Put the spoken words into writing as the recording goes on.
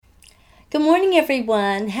Good morning,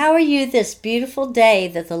 everyone. How are you this beautiful day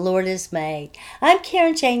that the Lord has made? I'm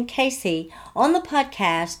Karen Jane Casey on the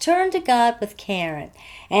podcast Turn to God with Karen.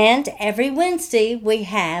 And every Wednesday we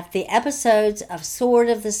have the episodes of Sword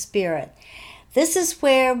of the Spirit. This is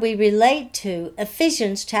where we relate to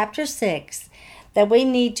Ephesians chapter 6, that we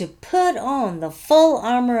need to put on the full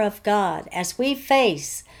armor of God as we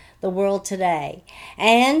face the world today.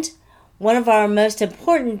 And one of our most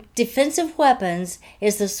important defensive weapons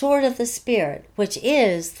is the sword of the Spirit, which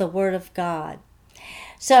is the Word of God.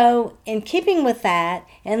 So, in keeping with that,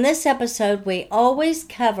 in this episode, we always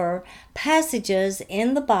cover passages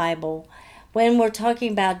in the Bible when we're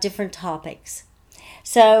talking about different topics.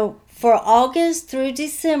 So, for August through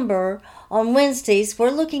December, on Wednesdays,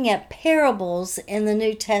 we're looking at parables in the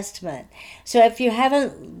New Testament. So, if you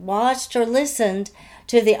haven't watched or listened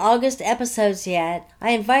to the August episodes yet, I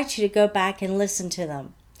invite you to go back and listen to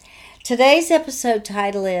them. Today's episode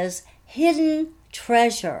title is Hidden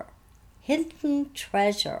Treasure. Hidden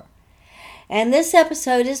Treasure. And this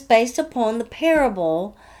episode is based upon the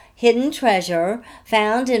parable Hidden Treasure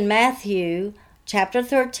found in Matthew chapter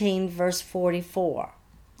 13, verse 44.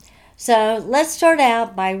 So let's start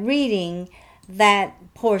out by reading that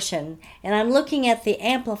portion. And I'm looking at the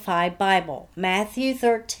Amplified Bible, Matthew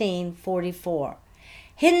 13, 44.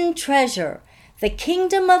 Hidden treasure. The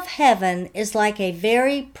kingdom of heaven is like a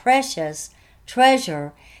very precious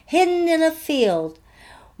treasure hidden in a field,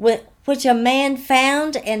 which a man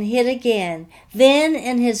found and hid again. Then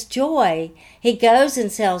in his joy, he goes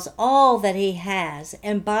and sells all that he has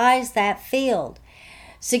and buys that field,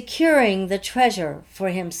 securing the treasure for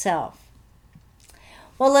himself.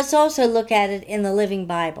 Well, let's also look at it in the Living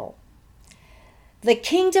Bible. The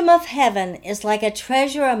kingdom of heaven is like a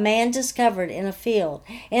treasure a man discovered in a field.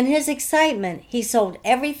 In his excitement, he sold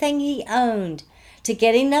everything he owned to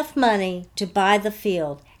get enough money to buy the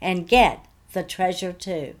field and get the treasure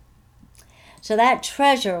too. So that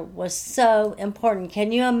treasure was so important.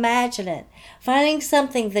 Can you imagine it? Finding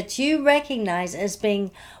something that you recognize as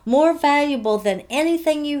being more valuable than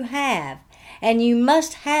anything you have, and you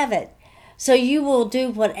must have it, so you will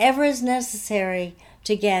do whatever is necessary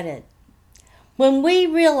to get it. When we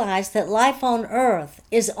realize that life on earth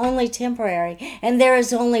is only temporary and there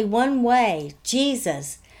is only one way,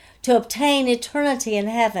 Jesus, to obtain eternity in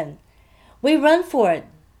heaven, we run for it,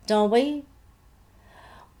 don't we?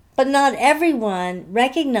 But not everyone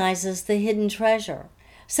recognizes the hidden treasure.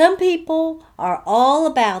 Some people are all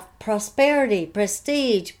about prosperity,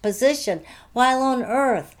 prestige, position while on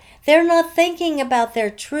earth. They're not thinking about their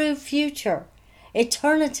true future,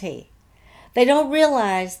 eternity. They don't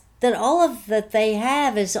realize that all of that they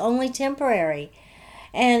have is only temporary.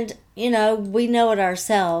 And, we know it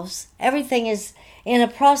ourselves. Everything is in a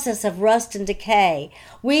process of rust and decay.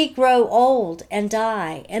 We grow old and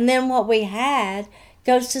die, and then what we had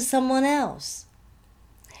goes to someone else.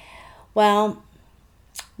 Well,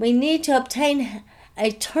 we need to obtain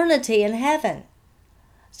eternity in heaven.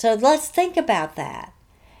 So let's think about that.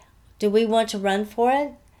 Do we want to run for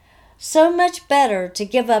it? So much better to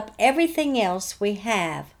give up everything else we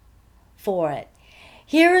have for it.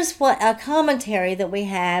 Here is a commentary that we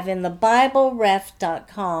have in the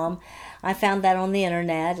BibleRef.com. I found that on the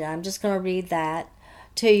internet, and I'm just going to read that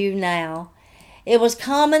to you now. It was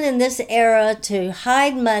common in this era to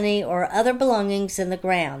hide money or other belongings in the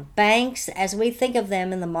ground. Banks, as we think of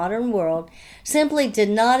them in the modern world, simply did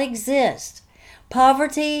not exist.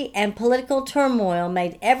 Poverty and political turmoil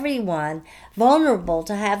made everyone vulnerable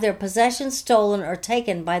to have their possessions stolen or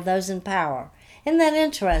taken by those in power. Isn't that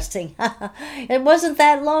interesting? It wasn't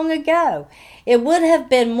that long ago. It would have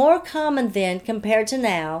been more common then compared to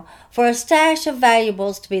now for a stash of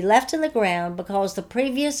valuables to be left in the ground because the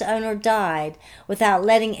previous owner died without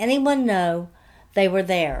letting anyone know they were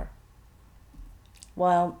there.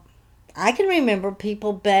 Well, I can remember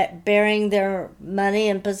people burying their money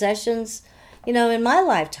and possessions, in my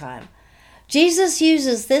lifetime. Jesus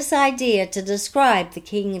uses this idea to describe the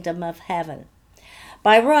kingdom of heaven.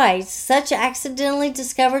 By rights, such accidentally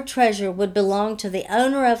discovered treasure would belong to the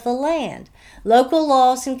owner of the land. Local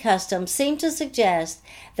laws and customs seem to suggest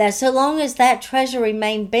that so long as that treasure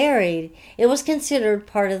remained buried, it was considered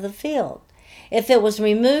part of the field. If it was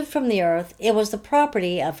removed from the earth, it was the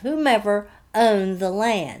property of whomever owned the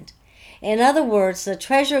land. In other words, the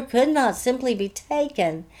treasure could not simply be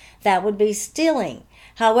taken. That would be stealing.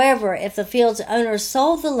 However, if the field's owner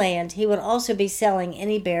sold the land, he would also be selling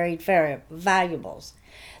any buried valuables.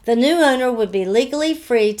 The new owner would be legally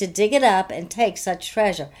free to dig it up and take such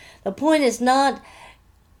treasure. The point is not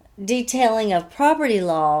detailing of property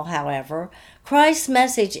law, however. Christ's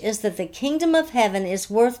message is that the kingdom of heaven is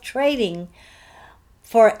worth trading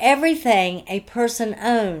for everything a person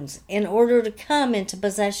owns in order to come into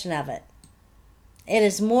possession of it. It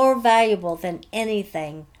is more valuable than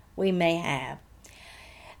anything we may have.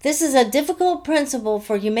 This is a difficult principle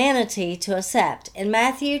for humanity to accept. In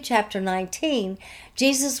Matthew chapter 19,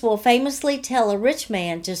 Jesus will famously tell a rich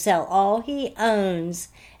man to sell all he owns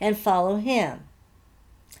and follow him.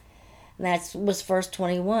 That was verse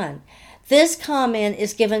 21. This comment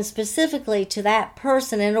is given specifically to that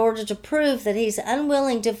person in order to prove that he's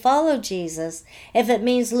unwilling to follow Jesus if it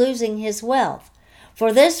means losing his wealth.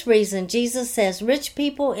 For this reason, Jesus says rich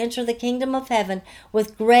people enter the kingdom of heaven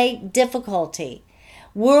with great difficulty.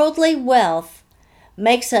 Worldly wealth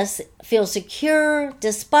makes us feel secure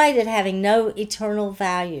despite it having no eternal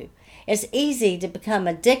value. It's easy to become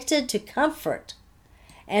addicted to comfort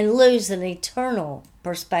and lose an eternal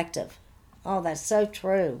perspective. Oh, that's so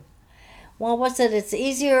true. Well, what's it? It's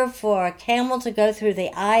easier for a camel to go through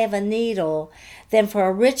the eye of a needle than for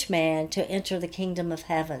a rich man to enter the kingdom of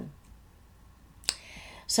heaven.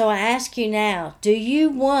 So I ask you now, do you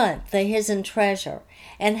want the hidden treasure?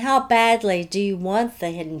 And how badly do you want the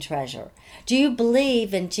hidden treasure? Do you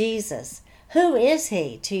believe in Jesus? Who is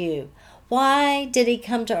he to you? Why did he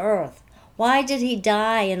come to earth? Why did he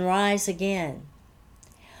die and rise again?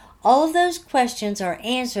 All of those questions are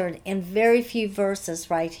answered in very few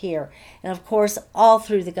verses right here. And of course, all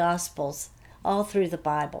through the Gospels, all through the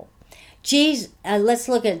Bible. Let's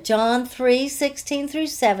look at John 3:16 through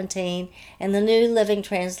 17 in the New Living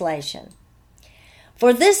Translation.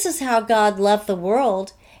 For this is how God loved the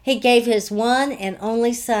world. He gave his one and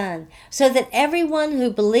only Son, so that everyone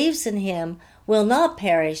who believes in him will not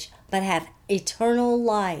perish, but have eternal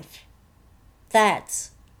life.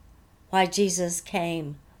 That's why Jesus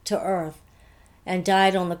came to earth and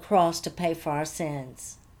died on the cross to pay for our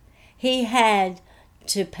sins. He had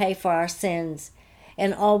to pay for our sins,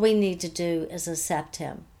 and all we need to do is accept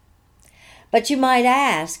him. But you might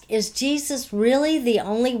ask, is Jesus really the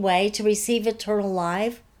only way to receive eternal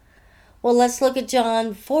life? Well, let's look at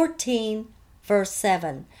John 14, verse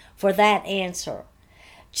 7 for that answer.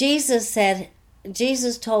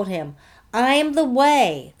 Jesus told him, I am the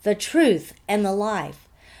way, the truth, and the life.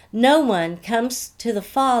 No one comes to the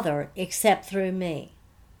Father except through me.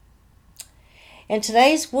 In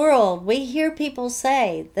today's world, we hear people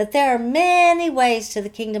say that there are many ways to the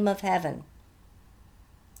kingdom of heaven.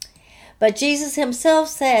 But Jesus himself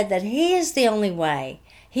said that he is the only way.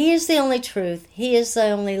 He is the only truth. He is the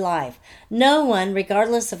only life. No one,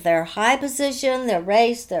 regardless of their high position, their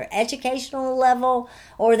race, their educational level,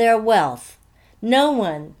 or their wealth, no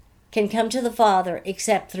one can come to the Father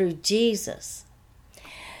except through Jesus.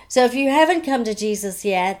 So if you haven't come to Jesus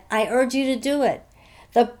yet, I urge you to do it.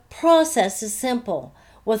 The process is simple.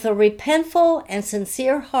 With a repentful and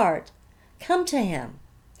sincere heart, come to him,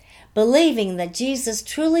 believing that Jesus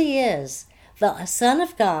truly is the Son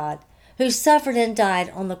of God who suffered and died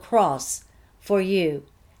on the cross for you,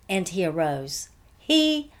 and he arose.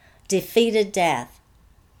 He defeated death.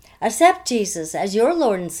 Accept Jesus as your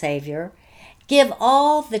Lord and Savior. Give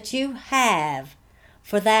all that you have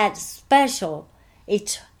for that special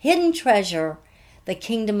hidden treasure, the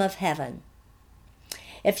kingdom of heaven.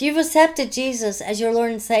 If you've accepted Jesus as your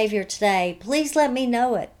Lord and Savior today, please let me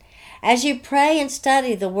know it. As you pray and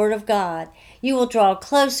study the Word of God, you will draw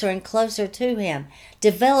closer and closer to him,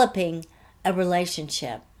 developing a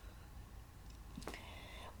relationship.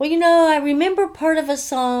 Well, I remember part of a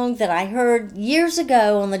song that I heard years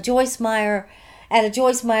ago on at a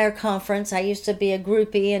Joyce Meyer conference. I used to be a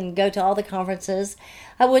groupie and go to all the conferences.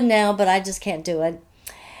 I would now, but I just can't do it.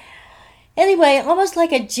 Anyway, almost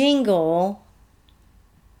like a jingle,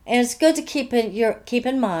 and it's good to keep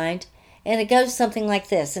in mind. And it goes something like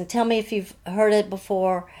this. And tell me if you've heard it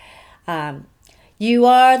before. You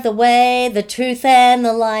are the way, the truth, and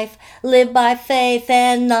the life. Live by faith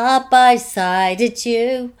and not by sight. It's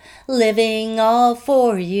you, living all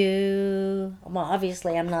for you. Well,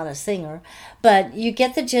 obviously I'm not a singer, but you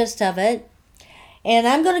get the gist of it. And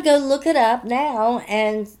I'm going to go look it up now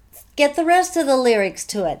and get the rest of the lyrics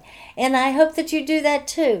to it. And I hope that you do that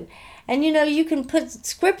too. And you can put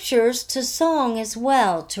scriptures to song as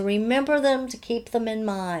well, to remember them, to keep them in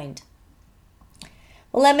mind.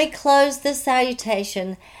 Well, let me close this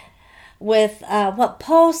salutation with what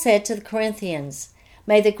Paul said to the Corinthians.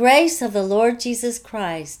 May the grace of the Lord Jesus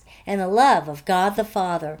Christ and the love of God the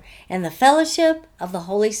Father and the fellowship of the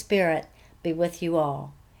Holy Spirit be with you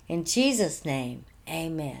all. In Jesus' name,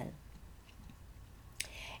 amen.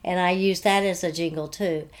 And I use that as a jingle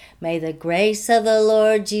too. May the grace of the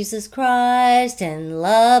Lord Jesus Christ and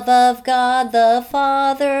love of God the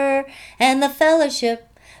Father and the fellowship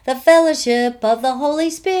of the Holy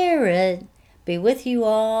Spirit be with you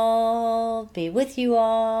all. Be with you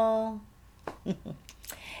all.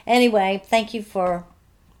 Anyway, thank you for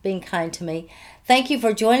being kind to me. Thank you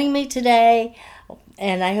for joining me today.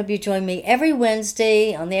 And I hope you join me every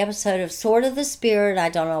Wednesday on the episode of Sword of the Spirit. I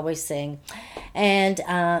don't always sing. And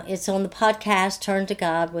it's on the podcast Turn to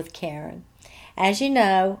God with Karen. As you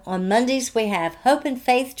know, on Mondays we have Hope and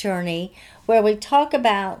Faith Journey, where we talk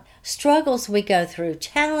about struggles we go through,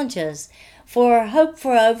 challenges, for hope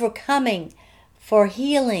for overcoming, for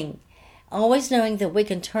healing, always knowing that we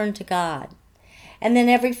can turn to God. And then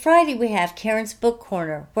every Friday we have Karen's Book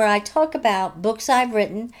Corner, where I talk about books I've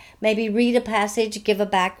written, maybe read a passage, give a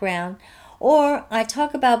background, or I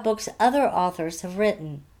talk about books other authors have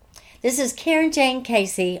written. This is Karen Jane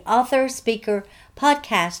Casey, author, speaker,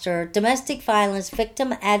 podcaster, domestic violence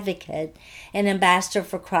victim advocate, and ambassador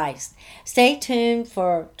for Christ. Stay tuned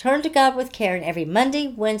for Turn to God with Karen every Monday,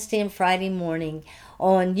 Wednesday, and Friday morning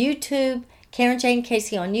on YouTube, Karen Jane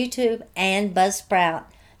Casey on YouTube, and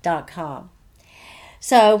Buzzsprout.com.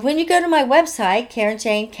 So when you go to my website,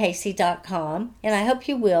 KarenJaneCasey.com, and I hope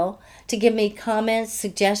you will, to give me comments,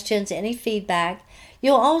 suggestions, any feedback,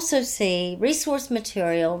 you'll also see resource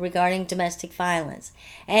material regarding domestic violence.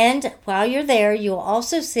 And while you're there, you'll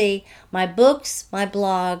also see my books, my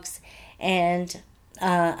blogs, and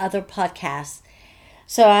other podcasts.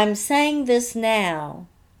 So I'm saying this now.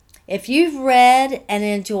 If you've read and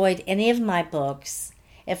enjoyed any of my books,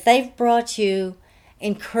 if they've brought you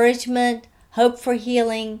encouragement, hope for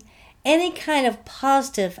healing, any kind of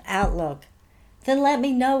positive outlook, then let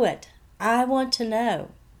me know it. I want to know.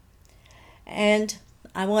 And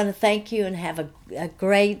I want to thank you and have a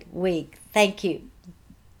great week. Thank you.